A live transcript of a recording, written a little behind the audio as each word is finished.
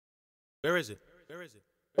Where is it? Where is it?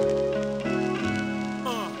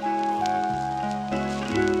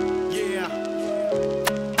 Yeah.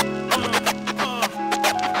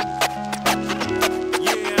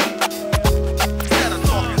 Yeah. Instead of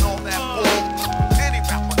talking all that bull, any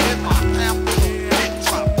rapper in my path will get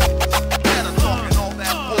dropped. Instead of talking all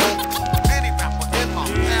that bull, any rapper in my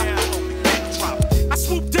path will get dropped. I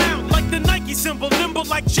swoop down like the Nike symbol, nimble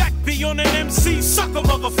like Jack B on an MC, sucker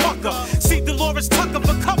motherfucker. See Dolores Tucker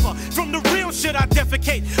for cover. From the real shit I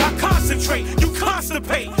defecate, I concentrate, you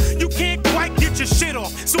constipate. You can't quite get your shit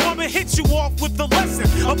off, so I'ma hit you off with the lesson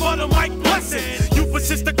about a mic blessing. You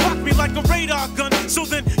persist to clock me like a radar gun, so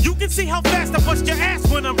then you can see how fast I bust your ass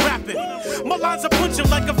when I'm rapping. My lines are punching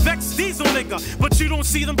like a Vex Diesel nigga, but you don't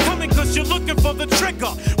see them coming cause you're looking for the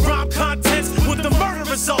trigger. Rhyme contents with the murder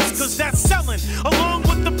results, cause that's selling, along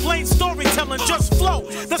with the plain storytelling. Just flow,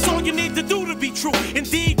 that's all you need to do to be true.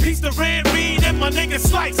 Indeed, peace to Rand Reed and my nigga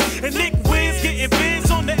Slice, and Nick Wiz getting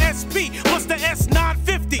biz on the SP plus the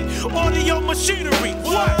S950 audio machinery.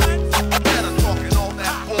 What? Instead of talking all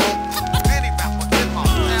that bull, any rapper in my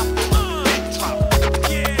path will get dropped.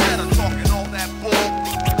 Instead of talking all that bull,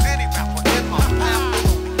 any rapper in my path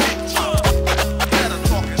will get dropped. Instead of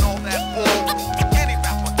talking all that bull, any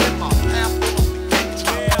rapper in my path will get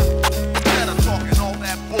dropped. Instead of talking all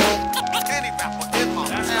that bull, any rapper in my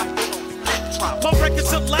path will get dropped. My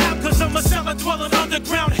records are loud cause I'm a cellar dwelling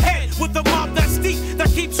underground head with a mob that's deep that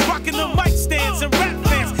keeps rocking the mic stands and rap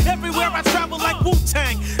fans. Everywhere I travel like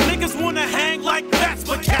Wu-Tang. Niggas wanna hang like bats,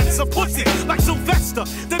 but cats are pussy like Sylvester.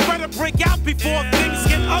 They better break out before things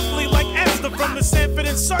get ugly like Esther from the Sanford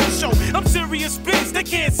and Son show. I'm serious biz, they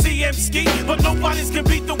can't see Emskee, but nobody's can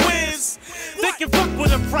beat the Wiz. They can fuck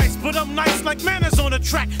with a price, but I'm nice like manners on the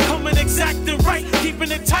track. Coming exact and right,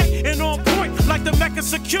 keeping it tight and on point like the Mecca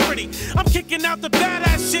security. I'm kicking out the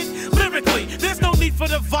badass shit lyrically. There's no need for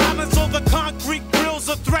the violence or the concrete grills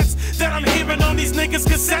or threats that I'm hearing on these niggas'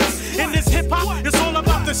 cassettes. In this hip hop, it's all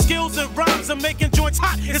about the skills and rhymes and making joints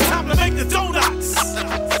hot. It's time to make the donuts. Instead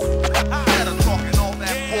of talking all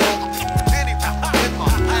that bull, any rapper in my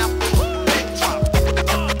path will get dropped.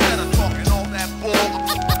 Instead of talking all that bull,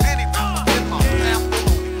 any rapper in my path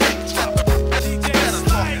will get dropped. Instead of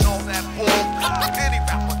talking all that bull, any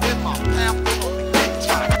rapper in my path will get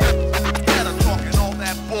dropped. Instead of talking all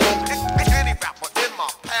that bull, any rapper in my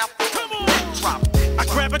path will get dropped. I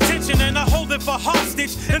grab attention and I hold it for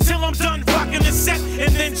hostage until I'm done rocking the set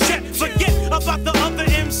and then jet. Forget about the other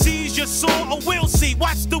MCs you saw or will see.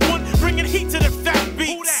 Watch the one bringing heat to the fat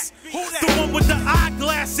beats. The one with the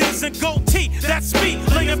eyeglasses and goatee. That's me,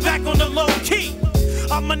 laying back on the low key.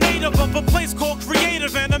 I'm a native of a place called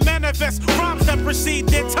Creative and I manifest rhymes that precede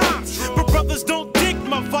their times. But brothers don't dig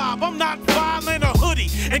my vibe. I'm not violent or hoodie,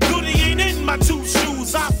 and goody ain't in my two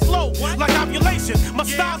shoes. I flow like ovulation. My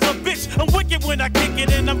style's a bitch. I'm wicked when I kick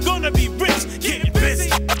it, and I'm gonna be rich. Getting busy.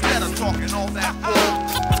 Instead of talking all that bull,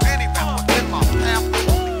 any rapper in my path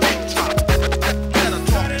will get dropped. Instead of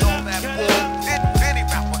talking all that bull, any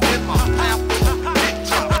rapper in my path will get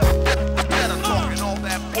dropped. Instead of talking all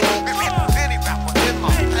that bull, any rapper in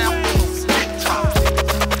my path will get dropped.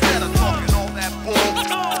 Instead of talking all that bull,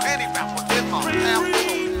 any rapper in my path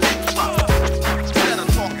will get dropped. Instead of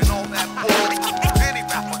talking all that bull, any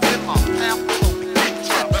rapper in my path will get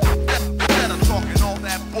dropped. Instead of talking all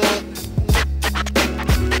that bull,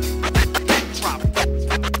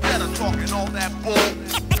 talking all that bull,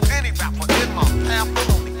 any rapper in my path will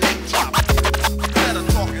only get dropped. Instead of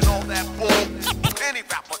talking all that bull, any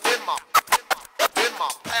rapper in my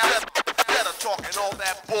path, instead of talking all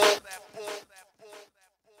that bull.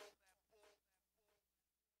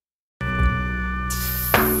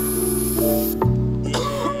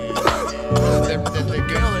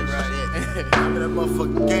 I'm in that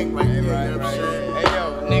motherfucking gang right there. Hey yo,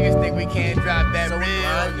 niggas think we can't drop that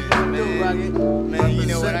real, man. You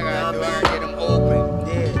know what I gotta do? I gotta get them open.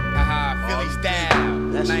 Yeah. Philly style.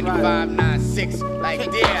 95.96. Like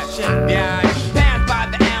this. Yeah. Pounds by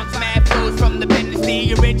the ounce, mad flows from the business,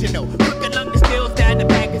 the original. Crooked lung still stand, the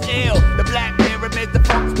back is ill. The black pyramid, the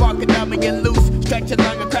funk spark, a dumb and get loose. Stretch a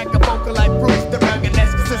lung and crack a vocal like Bruce. The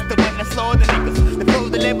ruggedness, consistent when I slow the niggas. The flow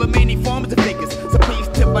deliver many forms of figures. So peace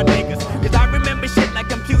to my niggas. Cause I remember shit like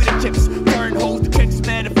computer chips. Turn holes to tricks,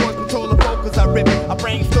 metaphors, control the focus. I rip, I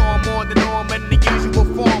brainstorm more than norm in the usual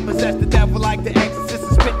form. Possess the devil like the exorcist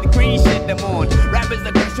and spit the green shit them on. Rappers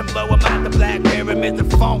that crush and blow them out the black pyramids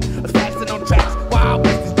of foam. Assassin on tracks, wild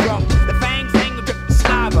with this drum. The fangs hang and drip the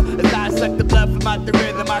saliva. As I suck the blood from out the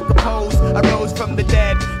rhythm I compose. I rose from the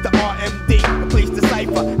dead to RMD, a police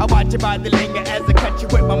decipher. I watch your body linger as I cut you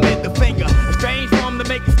with my middle finger. A strange form to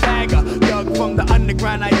make a stagger. Dug from the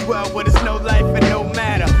underground I dwell where there's no life and no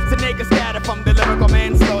matter. So niggas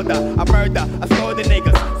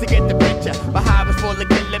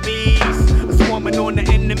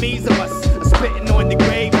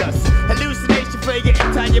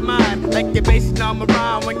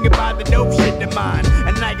by the dope shit of mine.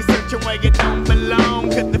 And I can search where you don't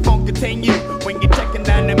belong, cause the phone continue when you're checking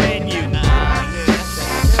down the menu.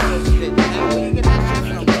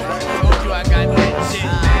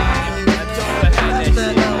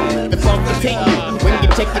 When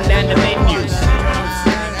you're checking down the menus.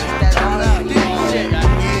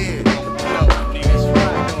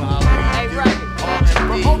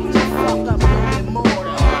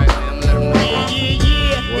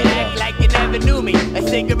 Yeah, like you never knew me. A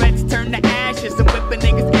cigarettes turn to ashes and whipping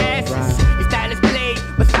niggas' asses. Your style is played,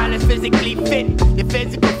 but style is physically fit. Your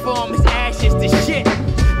physical form is ashes to shit.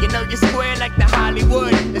 You know you're square like the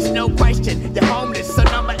Hollywood. There's no question. You're homeless, so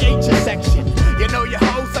number 8 your section. You know your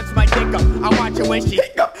hoe sucks my dick up. I watch her when she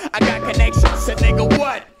hiccup. I got connections, so nigga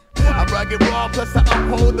what? I'm rugged raw, plus I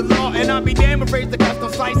uphold the law. And I'll be damn afraid to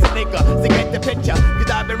custom slice a nigga. So get the picture, cause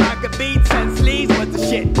I've been rocking beats and sleeves was the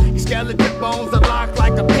shit. Your skeleton bones are locked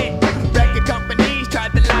like a pit. Record companies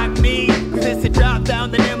tried to lock me, cause it's a drop down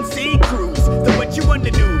the Emskee cruise. So what you on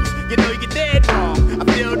the news? You know you're dead wrong. I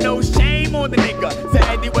feel no shame on the nigga. So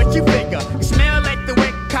Eddie, what you figure? You smell like the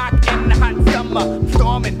wet cock in the hot summer.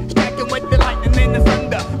 Storming, striking with the lightning and the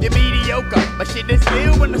thunder. You're mediocre, but shit is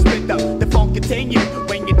ill when I spit up. The phone continue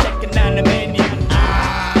when you're checking down the menu.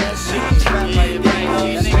 That shit is rap like it,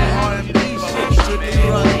 nigga. R&B shit, shit is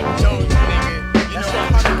running. That's that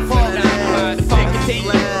 140. The phone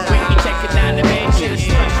continue when you're checking down the menu.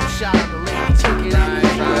 Special shout out to Lady Ticket.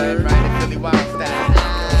 Right, Philly Wild style.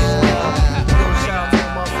 Shout out to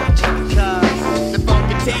motherfucking cars. The phone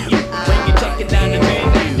continue when you're checking down the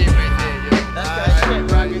menu. That's that shit,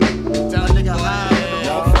 Rugged. My nigga Live in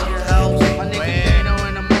the motherfucking house. My nigga Dano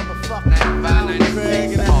in the motherfucking house.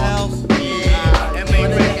 Craig in the house. My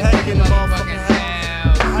nigga Heck in the motherfucking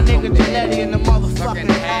house. My nigga Giletti in the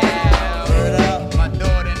motherfucking house. Word up. My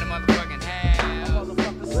daughter in the motherfucking house.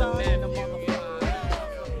 Motherfucking son in the motherfucking house.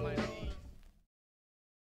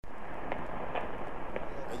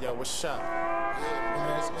 Yo, what's up? Man,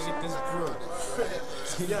 let's get this brew.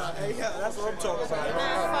 Yeah, hey, yeah, that's what I'm talking about.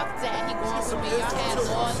 Nah, fuck that. He going with me. Y'all had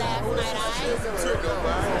all that night,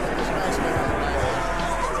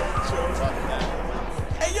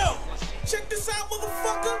 Hey yo, check this out,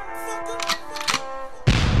 motherfucker.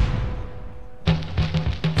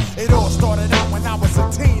 It all started out when I was a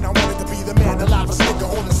teen. I wanted to be the man, the loudest nigga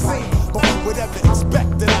on the scene. But who would ever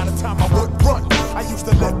expect that out of time I would run? I used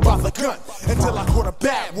to live by the gun until I caught a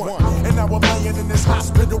bad one. And now I'm laying in this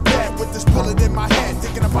hospital bed with this bullet in my head,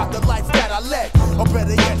 thinking about the life that I led. Or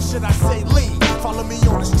better yet, should I say lead? Follow me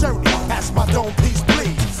on this journey, ask my dome piece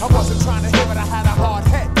please. I wasn't trying to hear it, I had a hard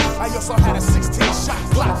head. I also had a 16-shot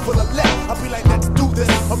Glock full of lead. I'll be like, let's do this,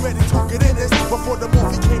 I'm ready to get in this. Before the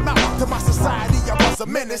movie came out, to my society I was a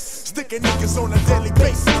menace. Sticking niggas on a daily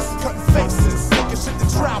basis, cutting faces, taking shit to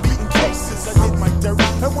trial, beating cases. I did my dirt,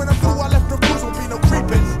 and when I'm through I left no clues, won't be no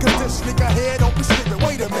creeping. Cause this nigga here don't be sleeping,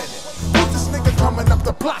 wait a minute. Who's this nigga coming up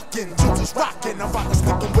the block and just rocking? I'm about to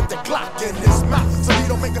stick him with the Glock in his mouth, so he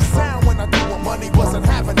don't make a sound when I do it. Money wasn't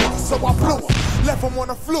having it, so I blew him. Left him on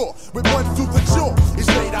the floor with one through the jaw. He's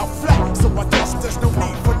laid out flat, so I guess there's no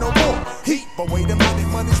need for no more heat. But wait a minute,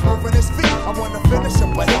 money's moving his feet. I wanna finish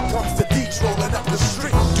him, but here comes the D rolling up the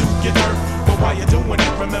street. Do your dirt, but while you're doing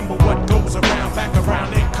it, remember what goes around, back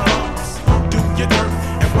around it comes. Do your dirt,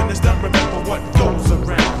 and when it's done, remember what goes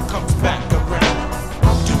around, comes back around.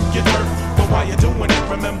 Do your dirt, but while you're doing it,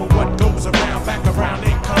 remember what goes around, back around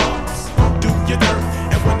it comes. Do your dirt,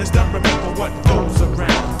 and when it's done, remember what goes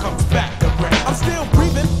around, comes back around. I'm still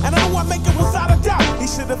breathing, and I know I make it without a doubt. He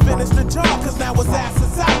should have finished the job, cause now his ass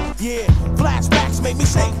is out. Yeah, flashbacks made me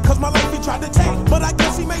shake, cause my life he tried to take. But I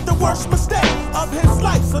guess he made the worst mistake of his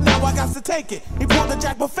life, so now I got to take it. He pulled the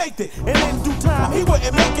jack but faked it, and in due time he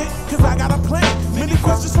wouldn't make it, cause I got a plan. Many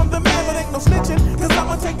questions from the man, but ain't no snitching, cause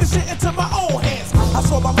I'ma take this shit into my own hands. I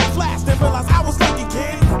saw my life flash, then realized I was lucky,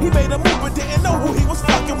 kid. He made a move but didn't know who he was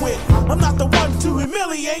fucking with. I'm not the one to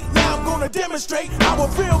humiliate, now I'm gonna demonstrate how a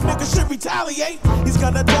real nigga should retaliate. He's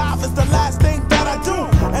gonna die if it's the last thing that I do,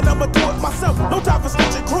 and I'ma do it myself, no time for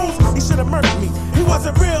snitching crews. He should've murdered me, he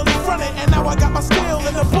wasn't real in front of it, and now I got my skill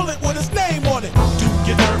and a bullet with his name on it. Do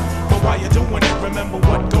your dirt, but while you're doing it, remember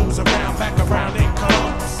what goes around, back around it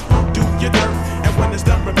comes. Do your dirt, and when it's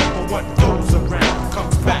done, remember what goes around,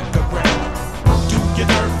 comes back around. Do your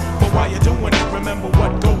dirt, but while you're doing it, remember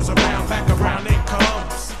what goes around, back around it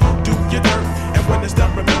comes. Do your dirt, and when it's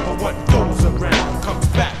done, remember what goes around, comes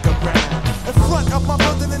back around. In front of my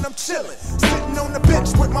building and I'm chillin', sitting on the bench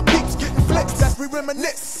with my peeps getting flicks as we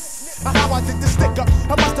reminisce. How I did this stick up,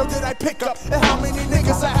 how much dough did I pick up, and how many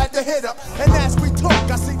niggas I had to hit up. And as we talk,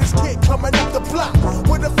 I see this kid coming up the block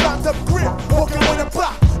with a flopped up grip, walking on the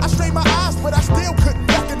block. I strained my eyes, but I still couldn't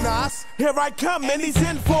recognize Here I come, and he's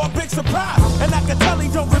in for a big surprise. And I can tell he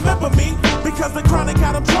don't remember me, because the chronic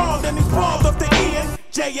got him drawn, and he's balled off the Ian,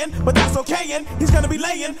 J-in, but that's okay, and he's gonna be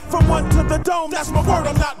laying from one to the dome, that's my word,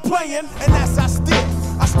 I'm not playing. And as I stare,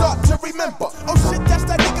 I start to remember, oh shit, that's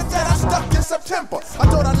that nigga that I stuck in September. I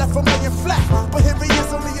thought I left him laying flat, but here he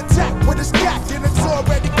is on the attack with his gat, and it's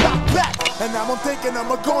already cocked back. And now I'm thinking I'm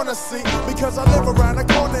gonna see, because I live around the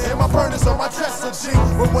corner and my burners on my dresser, G.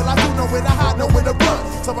 What will I do? Know where to hide, know where to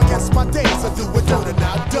run. So I guess my days are do with done and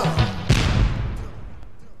now done.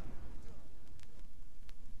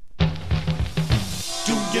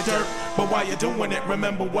 Do your dirt, but while you're doing it,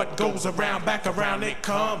 remember what goes around, back around it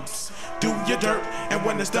comes. Do your dirt, and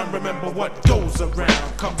when it's done, remember what goes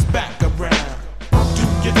around, comes back around. Do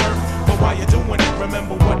your dirt, but while you're doing it,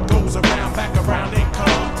 remember what goes around, back around it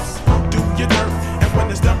comes. Do your dirt, and when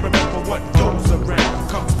it's done, remember what goes around,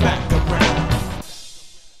 comes back around.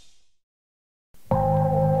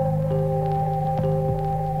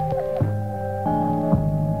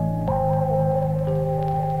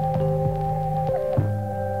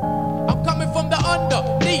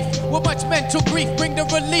 With much mental grief, bring the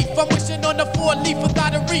relief. I'm wishing on a 4-leaf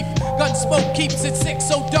without a reef. Gun smoke keeps it sick,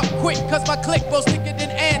 so duck quick, cause my click goes thicker than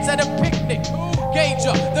ants at a picnic.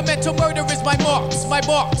 Gager, the mental murder is my marks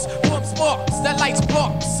form sparks, that light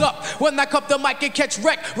sparks up. When I cup the mic and catch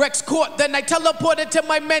Rex caught, then I teleport into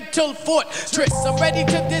my mental fortress. I'm ready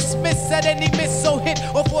to dismiss at any miss, so hit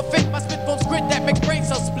or forfeit my spit foam grit that makes brains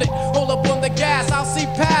so split. Hold up on the gas, I'll see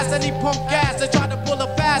past any punk gas that try to pull a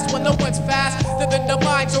fast when no one's fast. Then the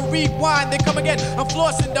mind, so rewind, they come again. I'm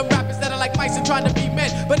flossing them rappers that are like mice and trying to be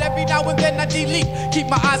men, but every now and then I delete. Keep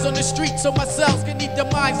my eyes on the street so my cells can eat the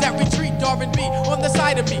minds that retreat. R&B on the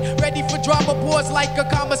side of me, ready for drama. Pause like a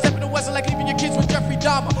comma, stepping the west like leaving your kids with Jeffrey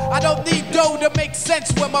Dahmer. I don't need dough to make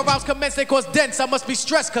sense. When my rounds commence, they cause dents. I must be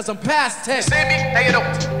stressed cause I'm past 10. You see me, now you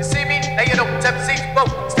don't. You see me, now you don't. MC's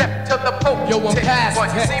whoa, step to the pole. Yo, I'm past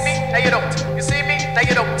 10. You see me, now you don't. You see me, now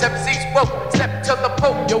you don't. MC's whoa, step to the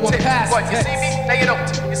pole. Yo, I'm past 10. You see me, now you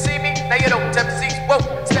don't. You see me, now you don't. MC's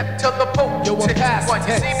whoa, step to the pole. Yo, I'm past 10.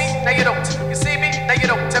 You see me, now you don't. You see me, now you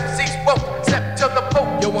don't. MC's whoa, step to the pole.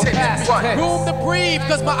 Yo, I'm past 10. Room to breathe,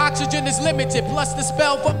 cause my oxygen is limited. Plus the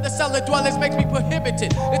spell from the cellar dwellers makes me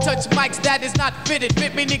prohibited to touch mics that is not fitted.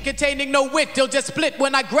 Fit meaning containing no wit, they'll just split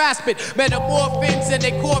when I grasp it. Metamorphins and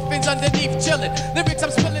they coffins underneath chillin'. Lyrics I'm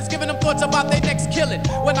spillin', giving them thoughts about their next killing.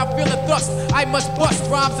 When I feel a thrust, I must bust.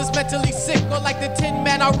 Rhymes is mentally sick, or like the Tin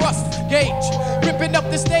Man I rust. Gauge, ripping up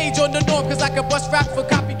the stage on the norm, cause I can bust rap for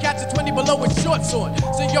copycats at 20 below with shorts on.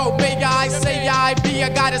 So yo, may I say I be a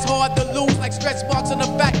guy that's hard to lose, like stretch marks on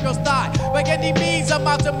a fat girl's thigh. By any means, I'm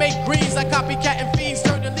out to make greens, like copycat and fiends,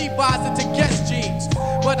 turn the Levi's into Guess jeans.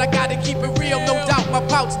 But I gotta keep it real, no doubt. My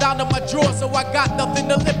pouch down to my drawer, so I got nothing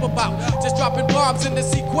to lip about. Just dropping bombs in the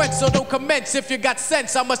sequence, so don't commence. If you got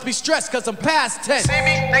sense, I must be stressed, cause I'm past 10. You see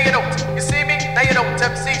me, now you don't. You see me, now you don't.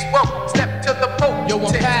 MC's whoa, step to the pole. Yo,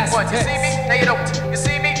 I'm past 10. You see me, now you don't. You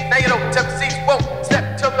see me, now you don't. MC's whoa,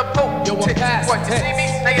 step to the pole. Yo, I'm past 10. You see me,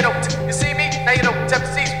 now you don't. You see me, now you don't.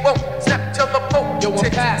 MC's whoa, step to the pole. Yo,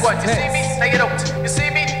 I'm past 10. You see me, now you don't. You see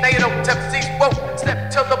me, now you don't. MC's whoa,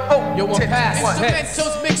 step to the pole. Yo, I'm past 10.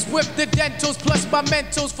 Instrumentals mixed with the dentals, plus my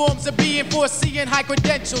mentals, forms of being foreseeing high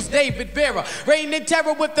credentials. David Vera, reign in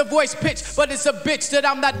terror with the voice pitch, but it's a bitch that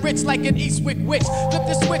I'm not rich like an Eastwick witch. Flip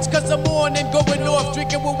the switch cause I'm on and going off,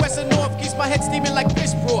 drinking with Western North, keeps my head steaming like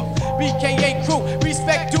fish broth. BKA crew,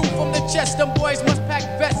 respect due from the chest, them boys must pack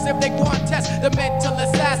vests if they go on test. The mental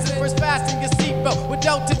assassin, first fasten your seatbelt, with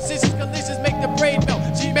dealt incisions, collisions make the brain melt.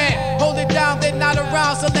 G-man, hold it down, they're not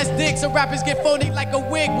around, so let's dig. So rappers get phony like a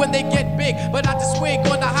wig when they get big, but I just swing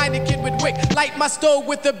on a Heineken with wick. Light my stove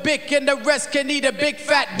with a bic and the rest can eat a big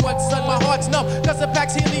fat one. Son, my heart's numb, cause it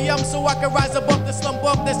packs helium, so I can rise above the slum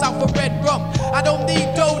bump that's out for red rum. I don't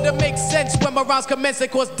need dough to make sense. When my rounds commence, they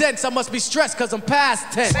cause dents. I must be stressed cause I'm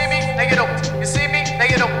past 10. You see me, now you don't. You see me, now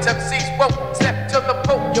you don't. MC's whoa, step to the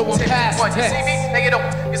pole. Yo, I'm past 10. You see me, now you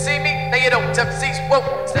don't. You see me, now you don't. MC's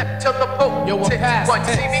whoa, step to the pole. Yo, I'm past 10.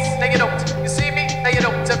 You see me, now you don't. You see me, now you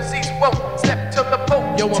don't. MC's whoa, step to the pole.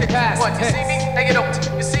 Yo, I'm past 10. You see me, now you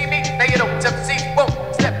don't. You see me, now you don't. MC's whoa,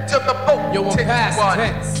 step to the pole. Yo, I'm past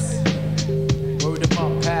 10. Word them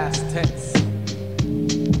up, past tense.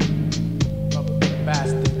 Rubber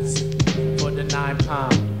bastards for the 9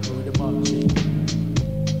 pound. Word them up, G.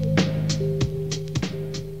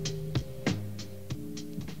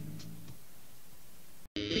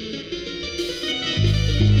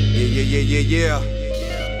 Yeah.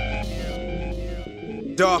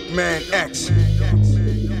 Dark Man X.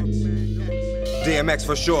 DMX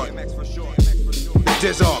for short.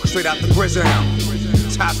 Dizzark, straight out the Grizzam.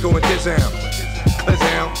 Tosco and Dizzam.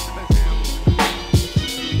 Clizzam.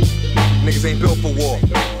 niggas ain't built for war.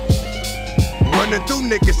 Running through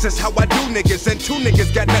niggas, that's how I do niggas. And two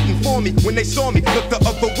niggas got nothing for me. When they saw me, looked the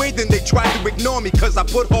other way, then they tried to ignore me. Cause I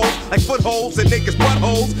put holes like footholes in niggas'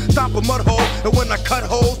 buttholes. Stop a mud hole, and when I cut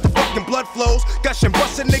holes, the fucking blood flows. Gushing,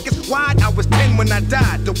 busting niggas wide. I was 10 when I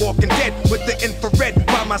died. The Walking Dead with the infrared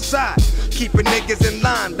by my side. Keeping niggas in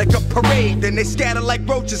line like a parade. Then they scatter like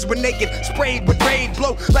roaches when they get sprayed with raid.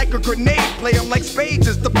 Blow like a grenade, play them like spades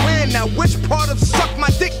is the plan. Now which part of suck my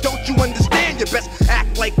dick don't you understand? You best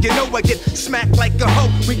act like you know I get smacked like a hoe.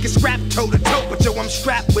 We can scrap toe to toe, but yo, I'm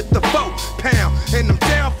strapped with the foe pound. And I'm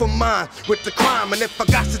down for mine with the crime. And if I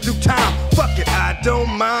got to do time, fuck it, I don't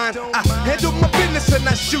mind. I handle my business and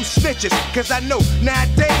I shoot snitches. Cause I know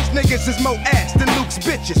nowadays niggas is more ass than Luke's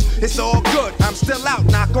bitches. It's all good, I'm still out,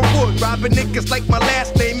 knock on wood. Robbing niggas like my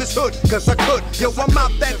last name is Hood. Cause I could, yo, I'm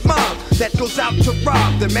out that mob that goes out to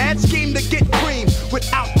rob. The mad scheme to get cream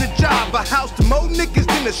without the job. A house to more niggas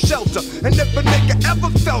than a shelter. And if a nigga ever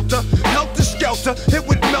felt a helter-skelter, it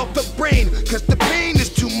would melt the brain. Cause the pain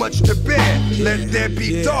is too much to bear. Let there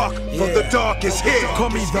be dark, for the dark is here. Call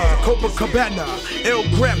me the Copacabana, El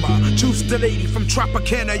Grandma. Juice the lady from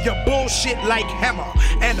Tropicana. Your bullshit like hammer.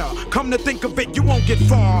 Anna, come to think of it, you won't get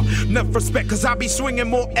far. Enough respect, cause I be swinging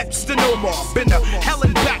more F's than Omar. Been to hell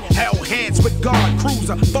and back, hell hands with God.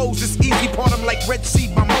 Cruiser, foes is easy, part them like Red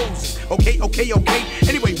Sea by Moses. Okay.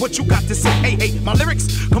 Anyway, what you got to say? Hey, my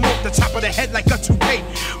lyrics come off the top of the head like a toupee.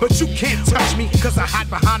 But you can't touch me, cause I hide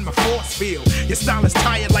behind my force field. Your style is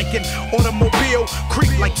tired like an automobile.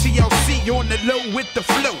 Creep like TLC on the low with the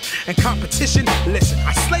flow. And competition, listen,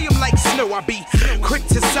 I slay them like snow. I be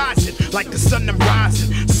criticizing like the sun I'm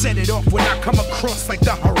rising. Set it off when I come across like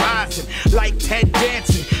the horizon. Like Ted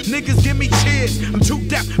dancing, niggas give me cheers. I'm too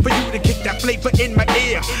deaf for you to kick that flavor in my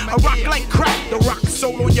ear. I rock like crack, the rock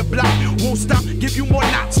soul on your block. Won't stop, give you more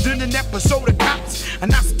knots than an episode of Cops.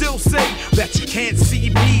 And I still say that you can't see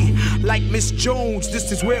me. Like Miss Jones,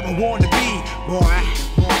 this is where I wanna be, boy.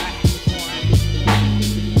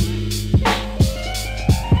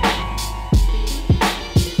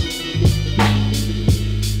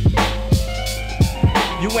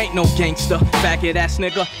 You ain't no gangster, faggot ass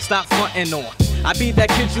nigga, stop frontin' on. I be that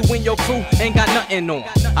kid you and your crew ain't got nothing on.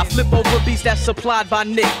 I flip over beats that's supplied by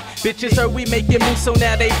Nick. Bitches heard we making moves, so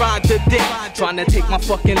now they ride the dick. Tryna take my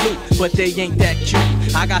fucking loot, but they ain't that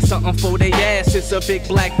cute. I got something for they ass, it's a big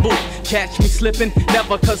black boot. Catch me slipping,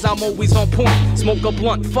 never, cause I'm always on point. Smoke a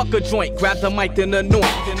blunt, fuck a joint, grab the mic then anoint.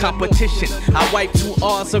 Competition, I wipe 2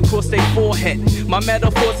 R's across their forehead. My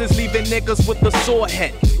metaphors is leaving niggas with a sore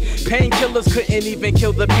head. Painkillers couldn't even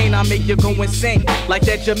kill the pain. I make you go insane, like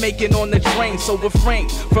that Jamaican on the train. So refrain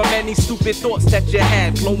from any stupid thoughts that you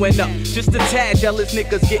had. Blowing up, just a tad, jealous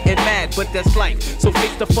niggas getting mad, but that's life, so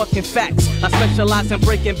face the fucking facts. I specialize in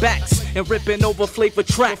breaking backs and ripping over flavor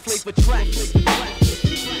tracks.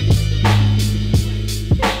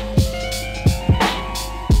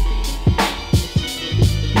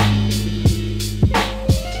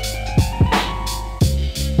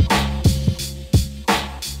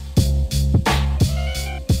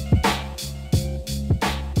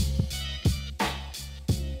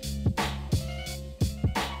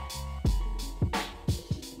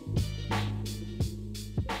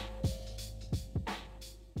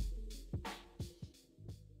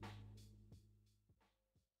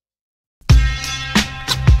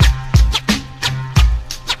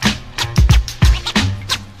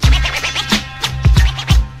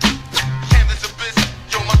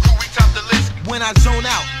 When I zone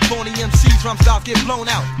out, phony MCs, drum styles get blown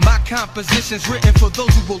out. My composition's written for those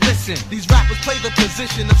who will listen. These rappers play the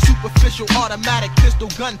position of superficial automatic pistol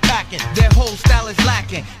gun packing. Their whole style is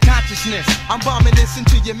lacking consciousness. I'm bombing this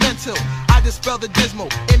into your mental. I dispel the dismal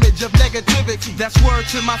image of negativity. That's word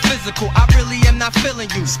to my physical. I really am not feeling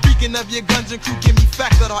you. Speaking of your guns and crew, give me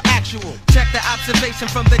facts that are actual. Check the observation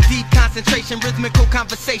from the deep concentration, rhythmical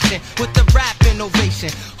conversation with the rap innovation.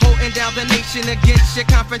 Holding down the nation against your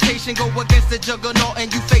confrontation. Go against the juggernaut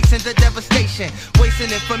and you facing the devastation. Wasting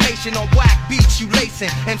information on whack beats you lacing.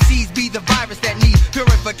 MCs be the virus that need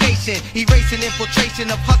purification. Erasing infiltration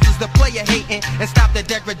of hustlers, the player hating. And stop the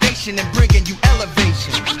degradation and bringing you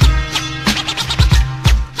elevation.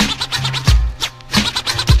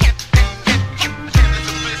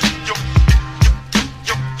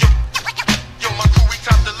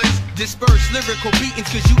 Disperse lyrical beatings,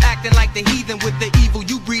 cause you acting like the heathen with the evil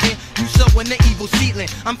you breeding. You sowing the evil seedling.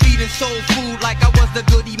 I'm feeding soul food like I was the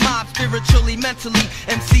goody mob, spiritually, mentally.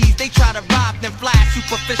 MCs, they try to rob them flash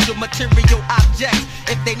superficial material objects.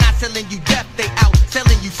 If they not selling you death, they out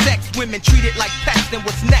selling you sex. Women treated like pets, then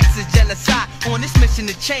what's next is genocide. On this mission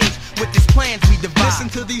to change, with these plans we divide. Listen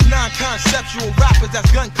to these non-conceptual rappers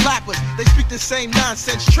that's gun clappers. They speak the same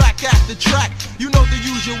nonsense track after track. You know the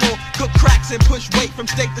usual, cook cracks and push weight from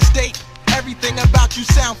state to state. Everything about you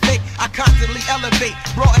sound fake. I constantly elevate,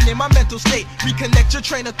 broadening my mental state. Reconnect your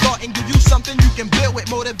train of thought and give you something you can build with.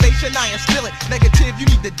 Motivation, I instill it. Negative, you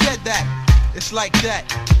need to dead that. It's like that.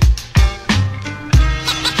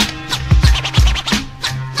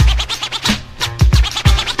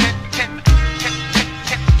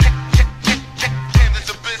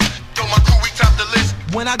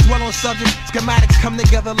 When I dwell on subjects, schematics come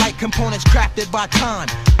together like components crafted by time.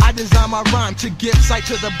 I design my rhyme to give sight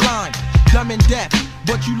to the blind, dumb and deaf.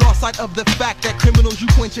 But you lost sight of the fact that criminals you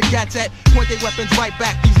point your gats at point their weapons right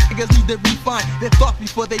back. These niggas need to refine their thoughts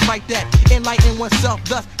before they write that. Enlighten oneself,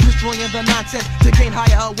 thus destroying the nonsense to gain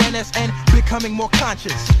higher awareness and becoming more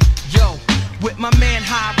conscious. Yo, with my man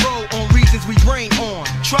High Roll on reasons we brain on,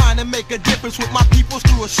 trying to make a difference with my peoples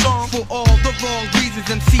through a song. For all the wrong reasons,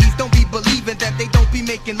 MCs don't be believing that they don't be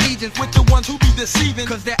making legions with the ones who be deceiving,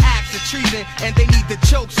 cause their acts are treason and they need the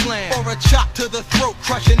choke slam or a chop to the throat,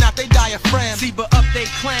 crushing out their diaphragm. See, but up they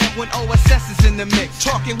clam when OSS is in the mix.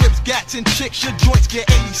 Talking whips, gats, and chicks, your joints get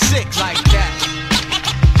 86. Like that,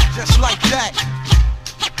 just like that.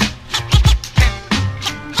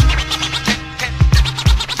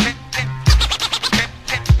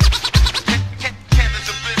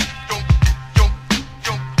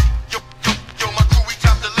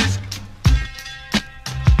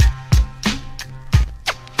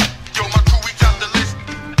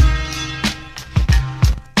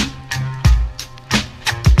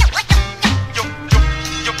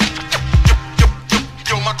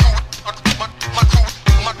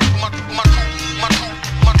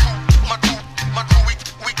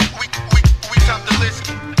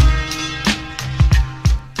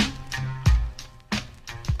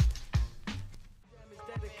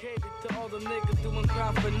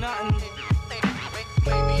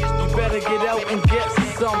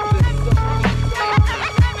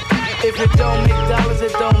 If it don't make dollars,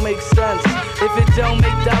 it don't make sense. If it don't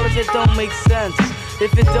make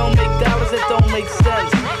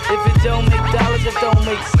dollars, it don't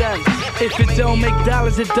make sense. If it don't make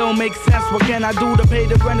dollars, it don't make sense. What can I do to pay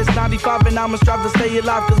the rent? It's 95 and I'ma strive to stay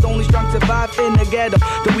alive, cause only strong survive in the ghetto.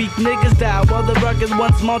 The weak niggas die while the rugged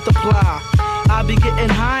ones multiply. I be getting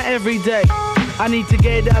high every day. I need to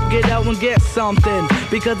get up, get out and get something,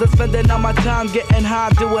 because I'm spending all my time getting high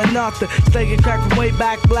doing nothing. Slinging crack from way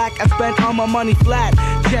back black, I spent all my money flat.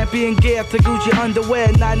 Champion gear to Gucci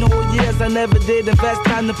underwear, 9 whole years I never did invest,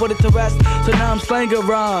 time to put it to rest. So now I'm slinging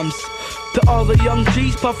rhymes to all the young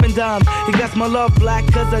G's puffing dimes. You got my love black,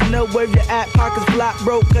 cause I know where you're at. Pockets flat,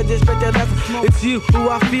 broke, cause you're straight to left. It's you who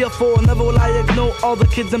I feel for, never will I ignore all the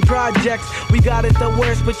kids and projects. We got it the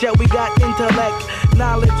worst, but yet we got intellect.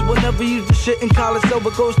 Knowledge, we'll never use the shit in college, so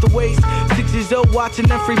it goes to waste. 6 years old watching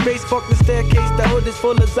them free base, fuck the staircase, the hood is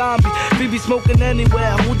full of zombies. We be smoking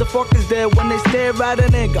anywhere, who the fuck is there when they stare at a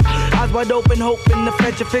nigga? Eyes wide open, hoping to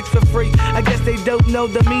fetch a fix for free. I guess they don't know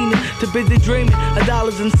the meaning, too busy dreaming of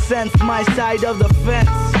dollars and cents. My side of the fence,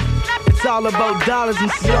 it's all about dollars and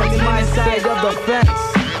cents. My side of the fence,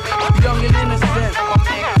 young and innocent,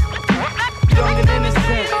 young and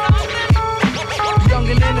innocent, young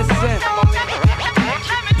and innocent.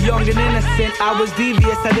 Young and innocent, I was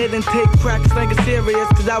devious. I didn't take crack slanking serious,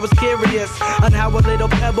 cause I was curious on how a little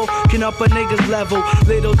pebble can up a nigga's level.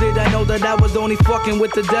 Little did I know that I was only fucking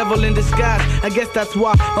with the devil in disguise. I guess that's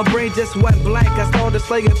why my brain just went blank. I started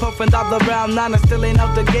slinging, puffing out the round 9. I still ain't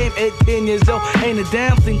out the game, 18 years old. Ain't a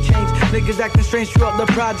damn thing changed. Niggas acting strange throughout the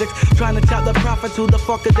projects, trying to chop the profits. Who the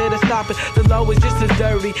fuck are there to stop it? The law is just as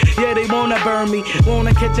dirty. Yeah, they wanna burn me,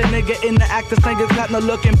 wanna catch a nigga in the act. The slingers got no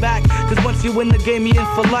looking back, cause once you win the game, you in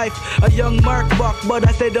for life. A young Mark buck, but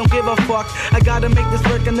I say don't give a fuck. I gotta make this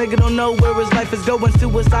work, a nigga don't know where his life is going.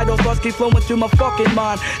 Suicidal thoughts keep flowing through my fucking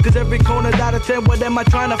mind, cause every corner's out of 10, what am I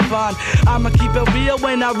trying to find? I'ma keep it real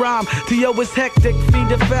when I rhyme. T.O. is hectic,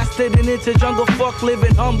 fiend infested, and it's a jungle, fuck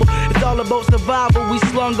living humble. It's all about survival, we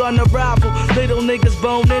slung on arrival. Little niggas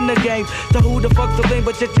bone in the game, so who the fuck's to blame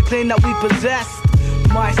but just you claim that we possess?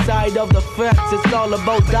 My side of the fence, it's all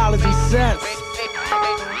about dollars and cents.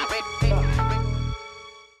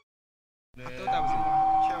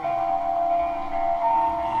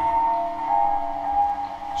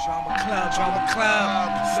 Drama Club.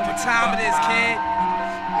 So what time it is, kid?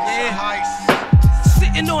 Yeah. Heist.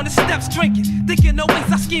 Sitting on the steps drinking, thinking no ways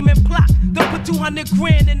I scheme and plot. Don't put 200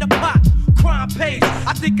 grand in the pot. Crime pays,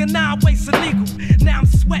 I think a 9-ways illegal. Now I'm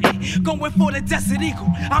sweating, going for the Desert Eagle.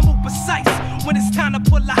 I move precise when it's time to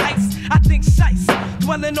pull a heist. I think shice,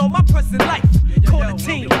 dwelling on my present life. call a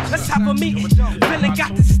team. Let's have a meeting. Villain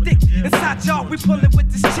got the stick. Inside y'all, we pullin'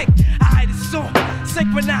 with this chick. Alright, it's on.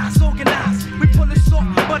 Synchronized, organized. We pull it off,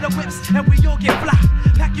 butter whips, and we all get fly.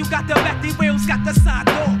 Pack, you got the back, the wheels got the side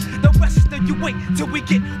door. The rest of you wait till we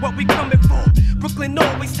get what we coming for. Brooklyn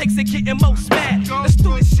always takes it getting most mad. Let's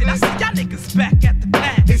do this shit. I see y'all niggas back at the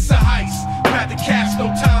pad. It's a heist. Grab the cash, no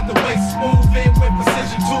time to waste. Move in with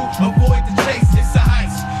precision to avoid the chase. It's a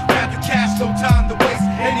heist. Grab the cash, no time to waste.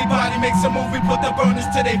 Anybody makes a move, we put the burners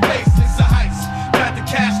to their face. It's a heist. Grab the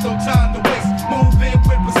cash, no time to waste. Move in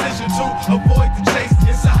with precision to avoid the chase.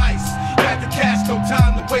 It's a heist. Grab the cash, no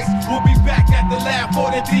time to waste. We'll be back at the lab for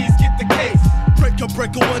the D's get the case.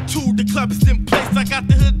 Breaker 1, 2, the club is in place. I got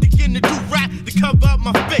the hood begin to do rap to cover up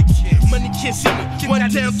my face. Money can't see me.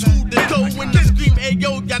 1 down, 2 to go. When they scream, hey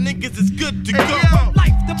yo, y'all niggas is good to go.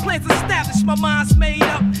 Life, the plan's established, my mind's made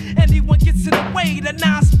up. Anyone gets in the way, the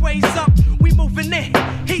 9 sprays up. We moving in,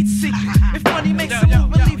 heat seeking. If money makes a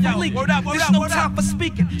move, leave a leak. There's no time for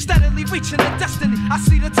speaking. Steadily reaching the destiny. I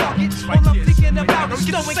see the target. All I'm thinking about is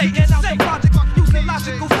knowing getting out the project. Using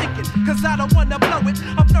logical thinking, cause I don't wanna blow it.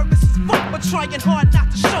 I'm nervous as fuck, but trying hard not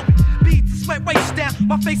to show it. Beads and sweat race down,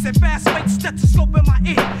 my face at fast rate, stethoscope in my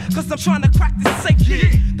ear. Cause I'm trying to crack this safe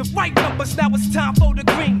here. The right numbers, now it's time for the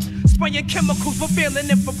green. Spraying chemicals, revealing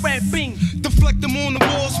infrared beam. Deflect them on the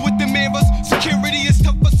walls with the mirrors. Security is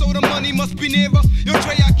tougher, so the money must be nearer. Yo,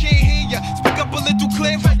 Trey, I can't hear ya. Speak up a little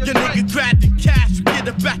clearer. Your nigga grab the cash, get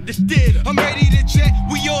it back to theater. I'm ready to jet,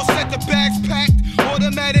 we all set the bags packed.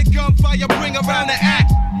 Automatic gunfire, bring around the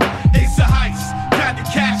act. It's a heist. Grab the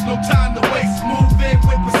cash, no time to waste. Move in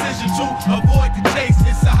with precision to avoid the chase.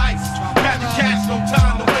 It's a heist. Grab the cash, no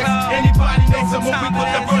time to waste. Anybody makes a move, we put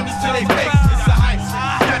the burners to their face. It's a heist.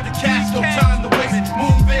 Grab the cash, no time to waste.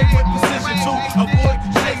 Move in with precision to avoid the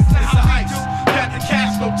chase. It's a heist. Grab the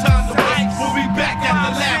cash, no time to waste. We'll be back at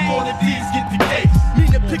the lab, all the D's get the case.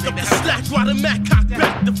 Mean to pick up the slack while the Mac cock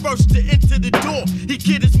back. The first to enter the door, he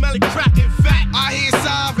get his melon crack. In fact, I hear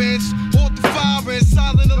sirens, all the firing,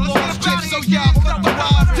 silent alarms, trip, so y'all cut the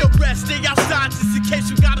wire. Still rest, stay outside just in case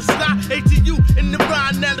you gotta slide. ATU in the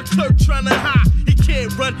ride, now the clerk tryna hide. He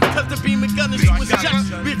can't run, cause the beam and gun is to his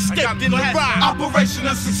chest. We escaped in the ride. Operation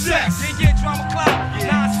of success. Yeah, Drama Club,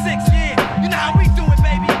 9-6, yeah. You know how we do it,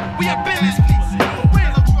 baby. We are business people. For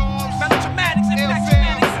real. Melodramatics,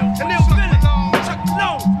 Infectionics, the Lil Villain, Chuck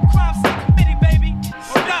Malone, Crime Scene Committee, baby.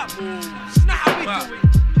 Hold up. You know how we do it.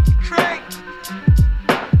 Craig.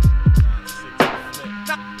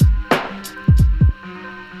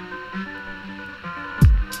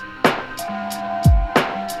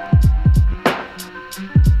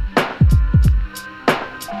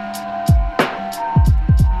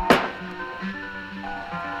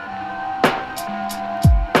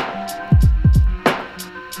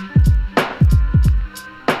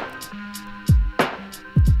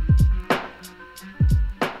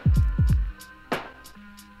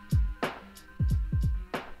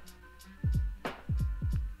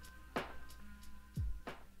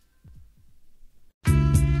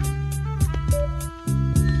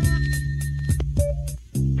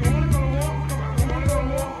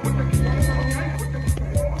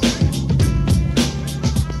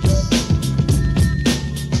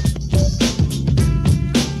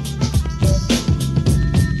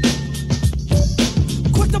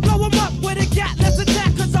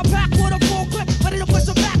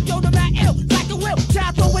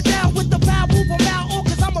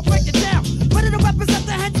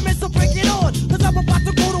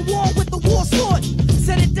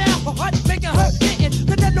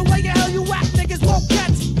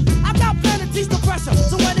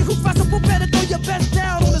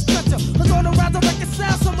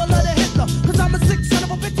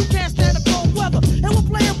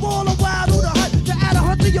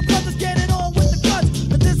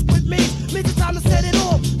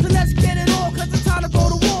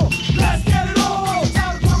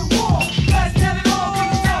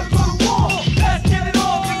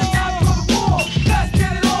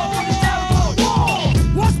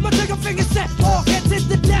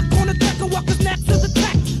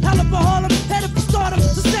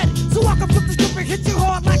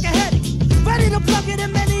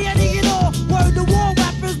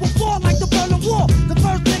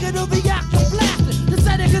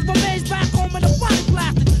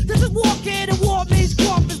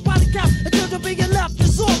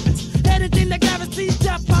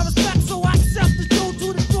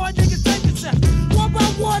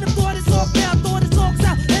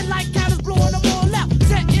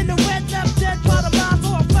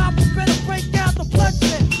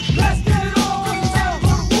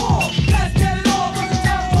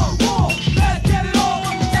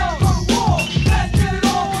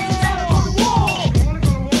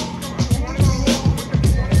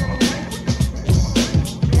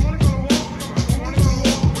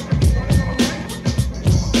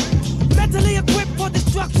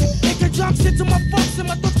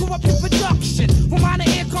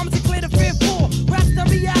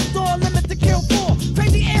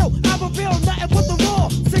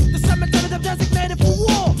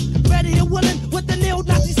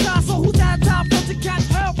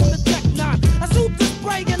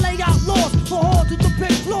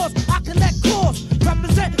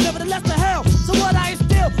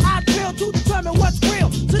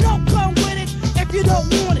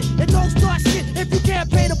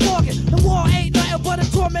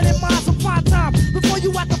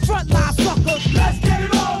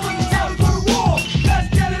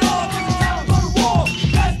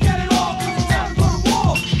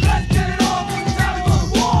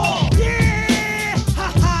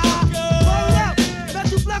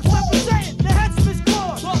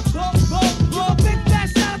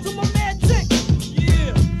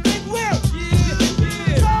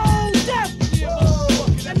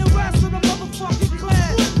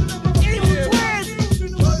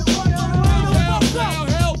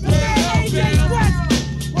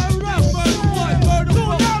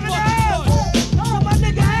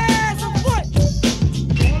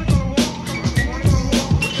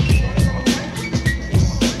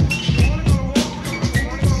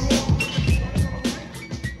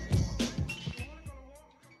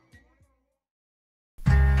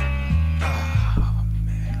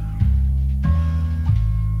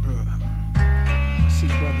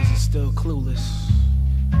 still clueless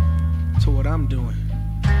to what I'm doing,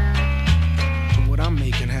 to what I'm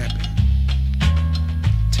making happen.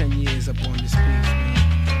 10 years up on this piece, man.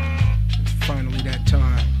 It's finally that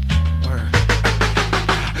time. Word.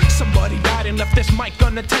 Somebody died and left this mic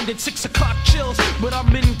unattended. 6 o'clock chills, but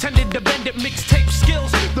I'm intended to bend it. Mixtape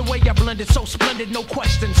skills, the way I blend it, so splendid, no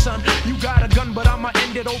question, son. You got a gun, but I'ma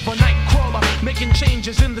end it. Overnight crawler, making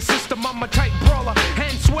changes in the system. I'm a tight brawler,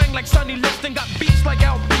 hand swing like Sonny Liston. Got beats like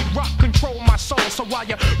LB Rock, control my soul. So while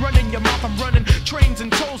you're running your mouth, I'm running trains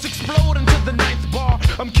and toes, explode into the 9th bar.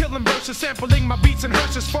 I'm killing verses, sampling my beats and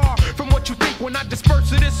hearses far from what you think when I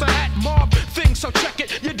disperse it. It's a hat mob thing, so check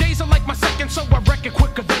it. Your days are like my seconds, so I wreck it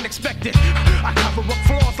quicker than expected. I cover up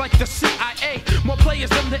flaws like the CIA. More players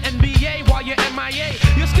than the NBA while you're MIA.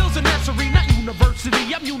 Your skills are nursery, not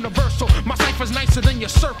university. I'm universal. My cipher's nicer than your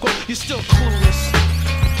circle. You're still clueless.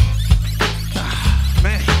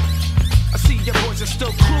 Man, I see your boys are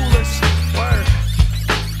still clueless. Word.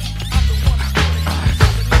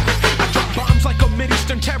 Bombs like a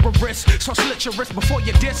Mid-Eastern terrorist, so slit your wrist before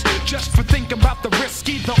you diss, just for thinking about the risk,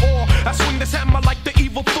 either or. I swing this hammer like the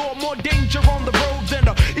evil Thor, more danger on the road than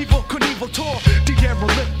a evil Knievel tour.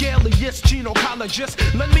 Derelict, alias, gynecologist,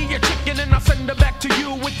 lend me your chicken and I'll send it back to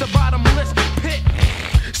you with the bottomless pit.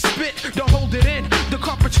 Spit, don't hold it in, the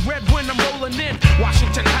carpet's red when I'm rolling in.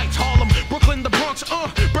 Washington Heights, Harlem, Brooklyn, the Bronx,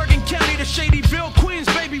 Bergen County to Shadyville, Queens,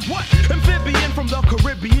 baby, what? Amphibian from the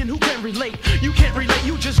Caribbean, who can relate? You can't relate,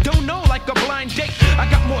 you just don't know like a blind date. I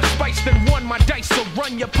got more spice than one, my dice, so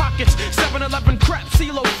run your pockets. 7-Eleven crap,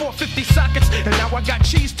 CeeLo 450 sockets. And now I got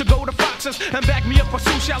cheese to go to Fox's and back me up a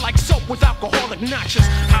sushi. I like soap with alcoholic notches.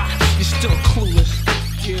 You're still clueless.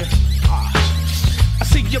 Yeah. I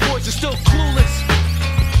see your boys are still clueless.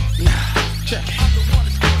 Nah, check it.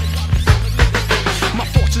 My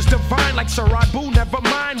force is divine like Sir Abu. Never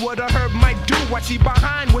mind what a herb might do. I see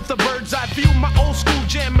behind with the bird's eye view. My old school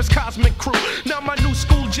jam is Cosmic Crew. Now my new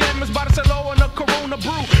school jam is Barcelona and a Corona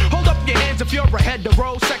brew. Hold up your hands if you're a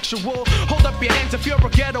heterosexual. Hold up your hands if you're a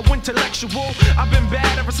ghetto intellectual. I've been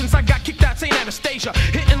bad ever since I got kicked out St. Anastasia.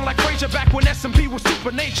 Hitting like Frazier back when S&P was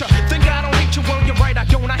super nature. Think I don't hate you? Well, you're right, I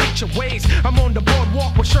don't. I hate your ways. I'm on the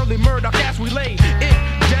boardwalk with Shirley Murdoch as we lay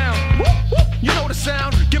it down. Whoop, whoop. You know the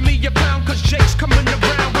sound. Give me a pound, cause Jake's coming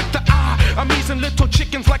around with the I'm easing little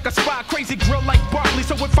chickens like a spy. Crazy grill like Barkley.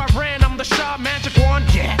 So if I ran, I'm the Shaw Magic Wand.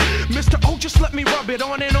 Yeah. Mr. O, just let me rub it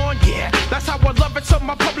on and on. Yeah. That's how I love it, so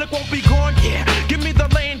my public won't be gone. Yeah. Give me the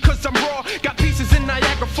lane, cause I'm raw. Got pieces in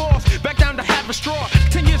Niagara Falls. Back down to have a straw.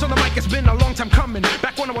 10 years on the mic, it's been a long time coming.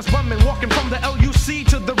 Back when I was bumming, walking from the LUC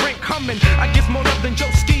to the rink humming. I give more love than Joe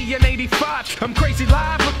Ski in 85. I'm crazy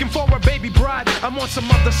live, looking for a baby bride. I'm on some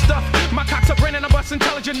other stuff. My cocks are branding, I'm busting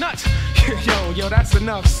intelligent nuts. Yo, that's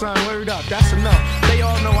enough, son. Word up, that's enough. They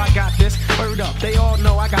all know I got this. Word up, they all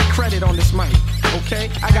know I got credit on this mic. Okay,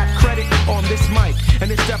 I got credit on this mic, and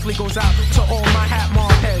this definitely goes out to all my hat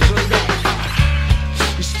mob heads. Word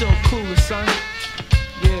up. You're still clueless, son.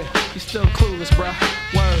 Yeah, you're still clueless, bruh.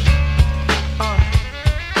 Word.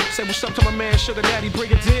 Say what's up to my man Sugar Daddy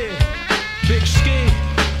Brigadier, Big Ski.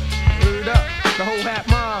 Word up, the whole hat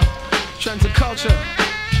mob, trends and culture.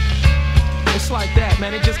 It's like that,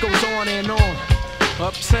 man. It just goes on and on.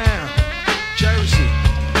 Uptown, Jersey,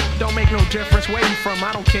 don't make no difference where you from.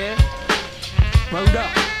 I don't care. Word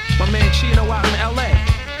up, my man Chino out in LA.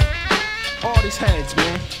 All these heads,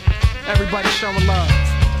 man. Everybody showing love.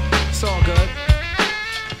 It's all good.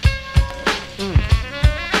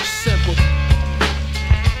 Simple.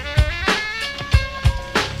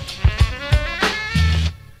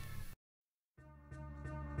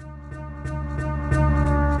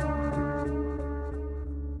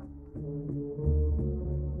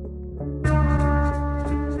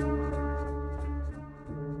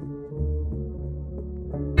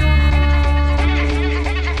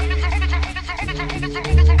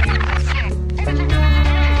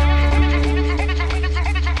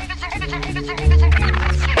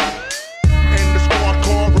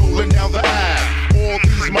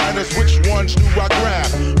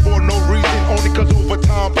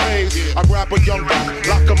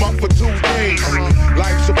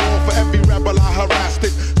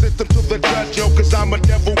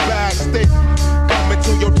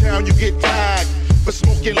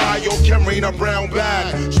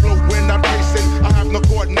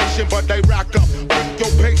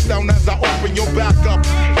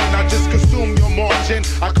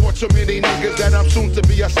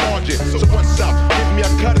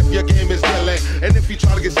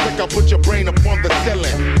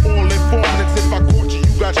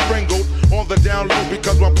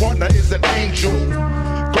 Because my partner is an angel.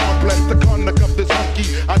 God bless the conduct of this hunky.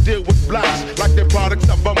 I deal with blacks like they're products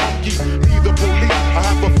of a monkey. Neither police, I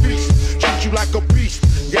have a feast, treat you like a beast.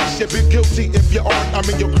 Yes, you've been guilty if you aren't. I'm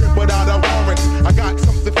in your crib without a warrant. I got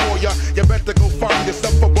something for ya. You better go find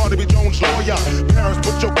yourself a Barnaby Jones lawyer. Parents,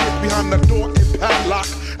 put your kid behind the door and padlock.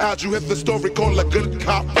 As you hit the story called a good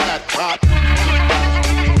cop, bad cop.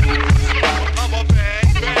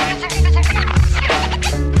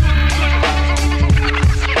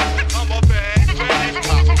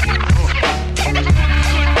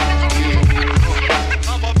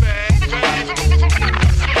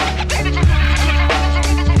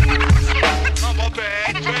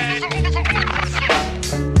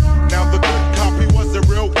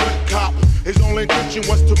 His only intention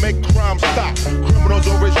was to make crime stop. Criminals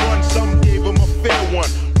always run, some gave him a fair one.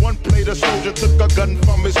 One played a soldier, took a gun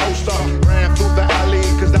from his holster. Ran through the alley,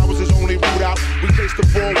 cause that was his only route out. We chased him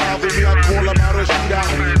for a while, then we had call him out a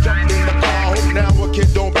shootout. Jumped in the car, hope now a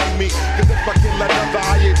kid don't bang me. Cause if I kill another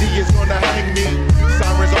IED, it's gonna hang me.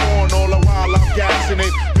 Sirens are on all the while, I'm gassing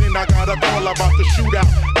it. Then I got a call about the shootout.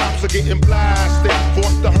 Cops are getting blasted,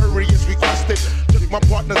 forced to hurry is requested. My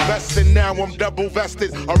partner's vest and now I'm double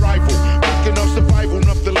vested. Arrival, thinking of survival,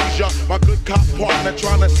 nothing leisure. My good cop partner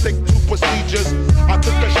trying to stick to procedures. I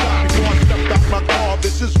took a shot before I stepped out my car.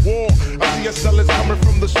 This is war. I see a sellers coming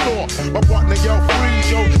from the store. My partner yelled freeze,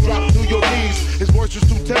 yo, drop to your knees. His voice was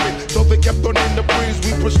too timid, so they kept on in the breeze.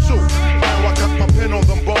 We pursue. Now I got my pen on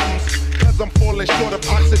them bones. Cause I'm falling short of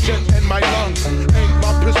oxygen in my lungs. Ain't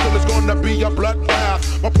my pistol is gonna be a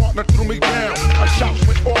bloodbath. My partner threw me down. A shot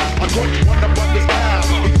went off. I caught one above his ass.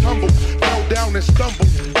 He tumbled, fell down and stumbled.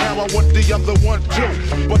 Now I want the other one too.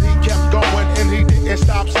 But he kept going and he didn't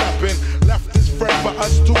stop stepping. Left his friend for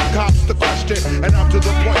us two cops to question. And I'm to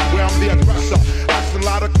the point where I'm the aggressor. Asking a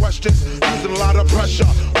lot of questions, using a lot of pressure.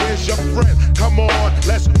 Where's your friend? Come on,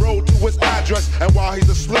 let's roll to his address. And while he's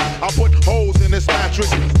asleep, I put holes in his mattress.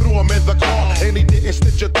 Threw him in the car and he didn't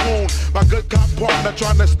stitch a tune. My good cop partner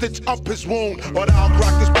trying to stitch up his wound. But I'll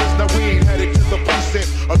crack this prisoner, we ain't headed to the precinct.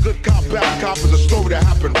 A good cop, bad cop is a story that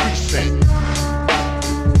happened recent.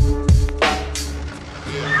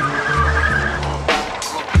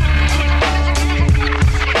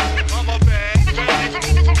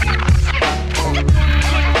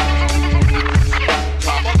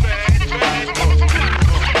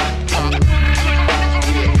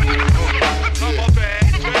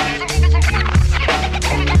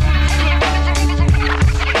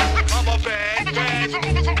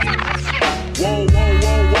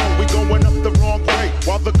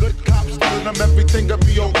 Everything'll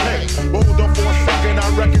be okay. But hold on for a second, I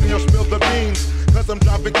reckon he'll spill the beans. Cause I'm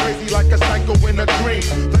driving crazy like a psycho in a dream.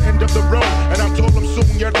 The end of the road, and I told him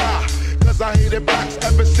soon you'll die. Cause I hated blacks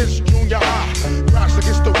ever since junior high. Crash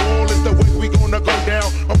against the wall is the way we gonna go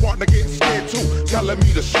down. My partner getting scared too, telling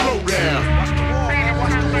me to slow down. Watch the wall,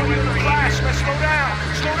 watch the wall in the flash. Let's slow down,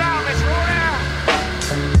 slow down, let's slow down.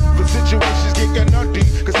 The situation's getting nutty,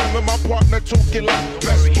 cause him and my partner talking like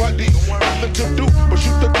best buddies. Nothing to do but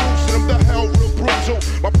shoot the goose, and I'm the hell real brutal.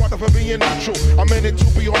 My partner for being neutral, I'm in it to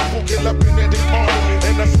be awful, kill up in it and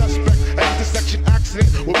and the suspect intersection accident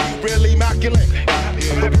will be really immaculate.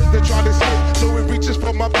 The prisoner trying to escape, so he reaches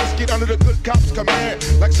for my biscuit under the good cop's command,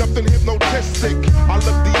 like something hypnotistic. I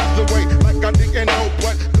look the other way, like I didn't know,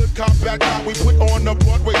 but good cop, bad cop, we put on a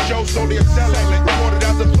Broadway show, slowly accelerate. Recorded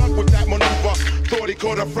as a slug with that maneuver. Thought he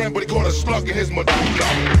caught a friend, but he caught a slug in his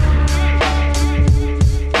medulla.